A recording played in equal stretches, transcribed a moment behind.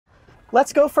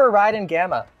Let's go for a ride in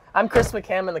Gamma. I'm Chris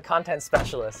McCammon, the content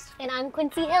specialist. And I'm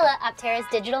Quincy Hilla, Aptera's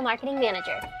digital marketing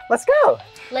manager. Let's go.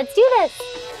 Let's do this.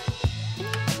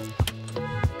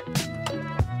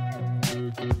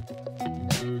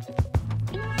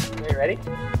 Are you ready?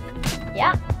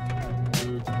 Yeah.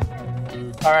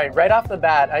 All right, right off the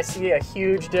bat, I see a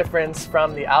huge difference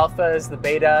from the alphas, the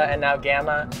beta, and now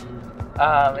Gamma.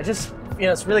 It just,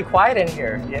 it's really quiet in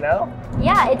here,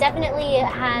 Yeah, it definitely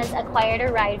has a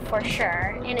quieter ride for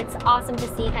sure. And it's awesome to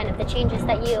see kind of the changes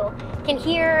that you can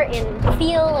hear and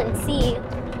feel and see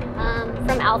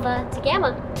from alpha to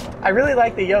Gamma. I really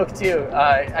like the yoke too.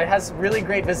 It has really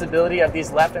great visibility of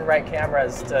these left and right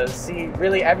cameras to see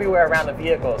really everywhere around the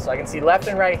vehicle. So I can see left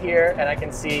and right here, and I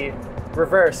can see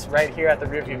reverse right here at the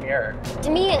rearview mirror. To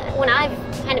me, when I've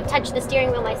kind of touched the steering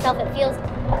wheel myself, it feels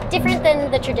different than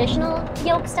the traditional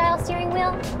yoke style steering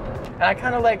wheel. And I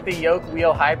kind of like the yoke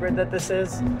wheel hybrid that this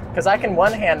is, because I can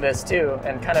one-hand this too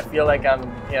and kind of feel like I'm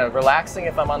relaxing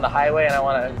if I'm on the highway and I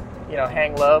want to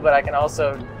hang low, but I can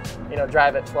also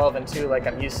drive at 12 and 2 like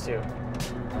I'm used to.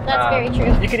 That's very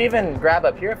true. You could even grab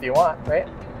up here if you want, right?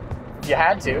 If you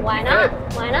had to. Why not?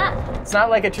 Why not? It's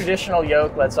not like a traditional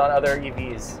yoke that's on other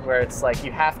EVs where it's like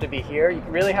you have to be here. You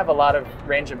really have a lot of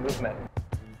range of movement.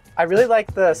 I really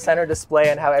like the center display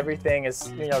and how everything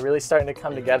is really starting to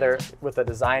come together with the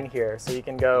design here. So you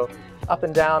can go up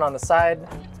and down on the side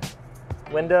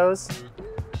windows.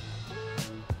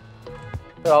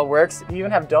 It all works. You even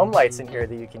have dome lights in here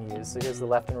that you can use. So here's the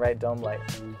left and right dome light.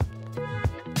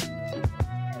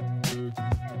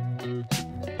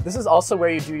 This is also where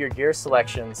you do your gear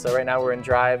selection. So right now we're in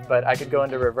drive, but I could go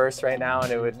into reverse right now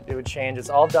and it would change. It's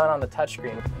all done on the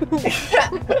touchscreen.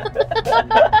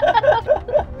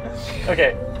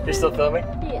 Okay, you're still filming?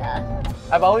 Yeah.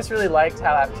 I've always really liked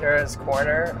how Aptera's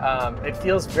corner, it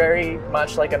feels very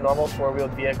much like a normal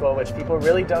four-wheeled vehicle, which people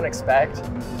really don't expect.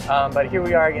 But here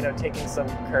we are, taking some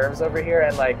curves over here,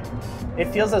 and it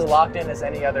feels as locked in as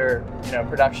any other,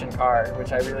 production car,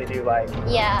 which I really do like.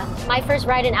 Yeah, my first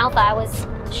ride in Alpha, I was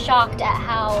shocked at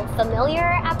how familiar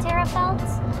Aptera felt.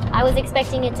 I was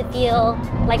expecting it to feel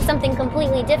like something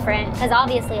completely different, because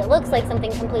obviously it looks like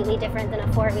something completely different than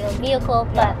a four-wheeled vehicle,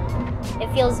 but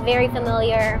it feels very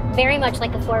familiar, very much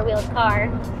like a four-wheeled car.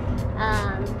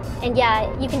 And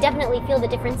yeah, you can definitely feel the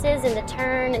differences in the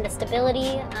turn and the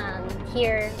stability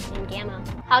here in Gamma.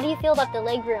 How do you feel about the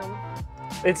legroom?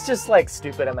 It's just like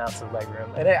stupid amounts of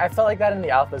legroom. And I felt like that in the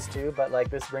Alphas too, but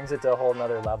this brings it to a whole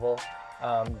nother level.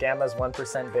 Gamma's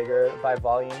 1% bigger by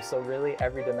volume, so really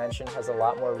every dimension has a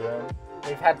lot more room.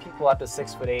 We've had people up to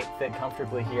 6'8" fit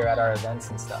comfortably here at our events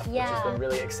and stuff, which has been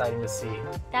really exciting to see.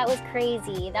 That was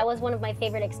crazy. That was one of my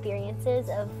favorite experiences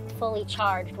of fully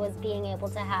charged, was being able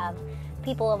to have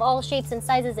people of all shapes and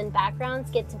sizes and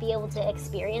backgrounds get to be able to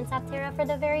experience Aptera for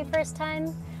the very first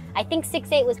time. I think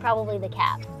 6'8" was probably the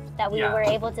cap that we were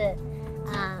able to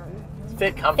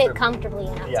fit comfortably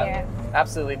in Aptera. Yeah,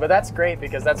 absolutely. But that's great,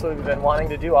 because that's what we've been wanting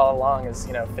to do all along, is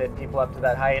fit people up to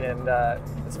that height, and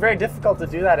it's very difficult to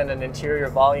do that in an interior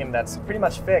volume that's pretty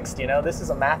much fixed. This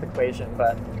is a math equation,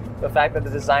 but the fact that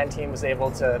the design team was able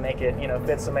to make it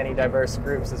fit so many diverse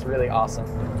groups is really awesome.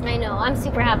 I know, I'm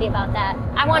super happy about that.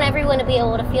 I want everyone to be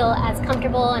able to feel as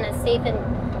comfortable and as safe in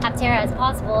Aptera as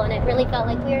possible, and it really felt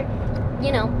like we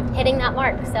were hitting that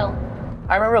mark. So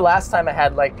I remember last time I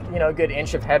had a good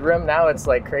inch of headroom. Now it's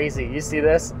crazy. You see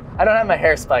this? I don't have my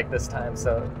hair spiked this time,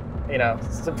 so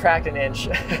subtract an inch.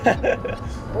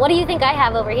 What do you think I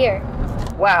have over here?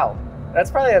 Wow,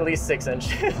 that's probably at least 6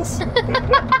 inches.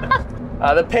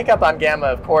 The pickup on Gamma,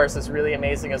 of course, is really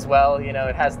amazing as well.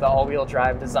 It has the all-wheel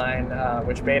drive design,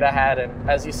 which Beta had, and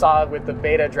as you saw with the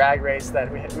Beta drag race that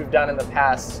we've done in the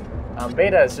past,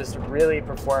 Beta is just a really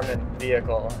performant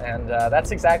vehicle, and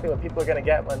that's exactly what people are going to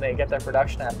get when they get their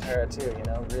production Aptera too.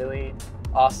 Really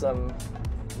awesome,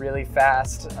 really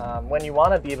fast when you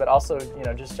want to be, but also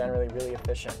just generally really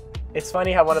efficient. It's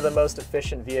funny how one of the most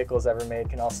efficient vehicles ever made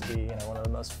can also be one of the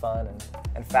most fun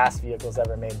and fast vehicles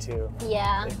ever made too.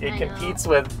 Yeah, it competes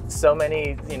with so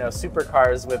many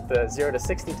supercars with the 0 to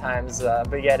 60 times,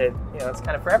 but yet it's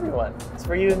kind of for everyone. It's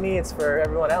for you and me. It's for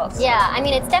everyone else. Yeah, I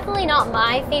mean, it's definitely not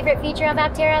my favorite feature of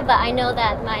Aptera, but I know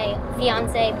that my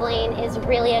fiance Blaine is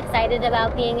really excited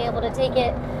about being able to take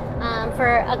it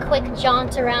for a quick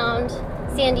jaunt around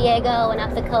San Diego and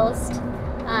up the coast.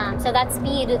 So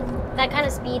that kind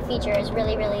of speed feature is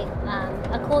really, really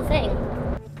a cool thing.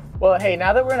 Well, hey,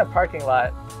 now that we're in a parking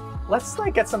lot, let's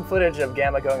get some footage of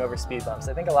Gamma going over speed bumps.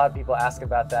 I think a lot of people ask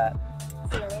about that.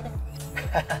 See you later.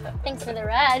 Thanks for the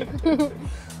ride.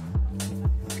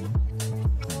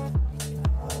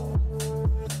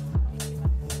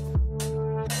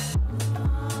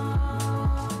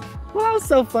 That was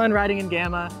so fun riding in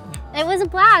Gamma. It was a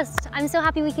blast. I'm so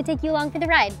happy we could take you along for the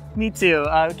ride. Me too.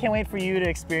 Can't wait for you to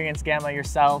experience Gamma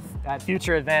yourself at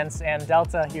future events and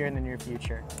Delta here in the near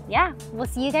future. Yeah, we'll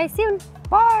see you guys soon.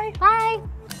 Bye.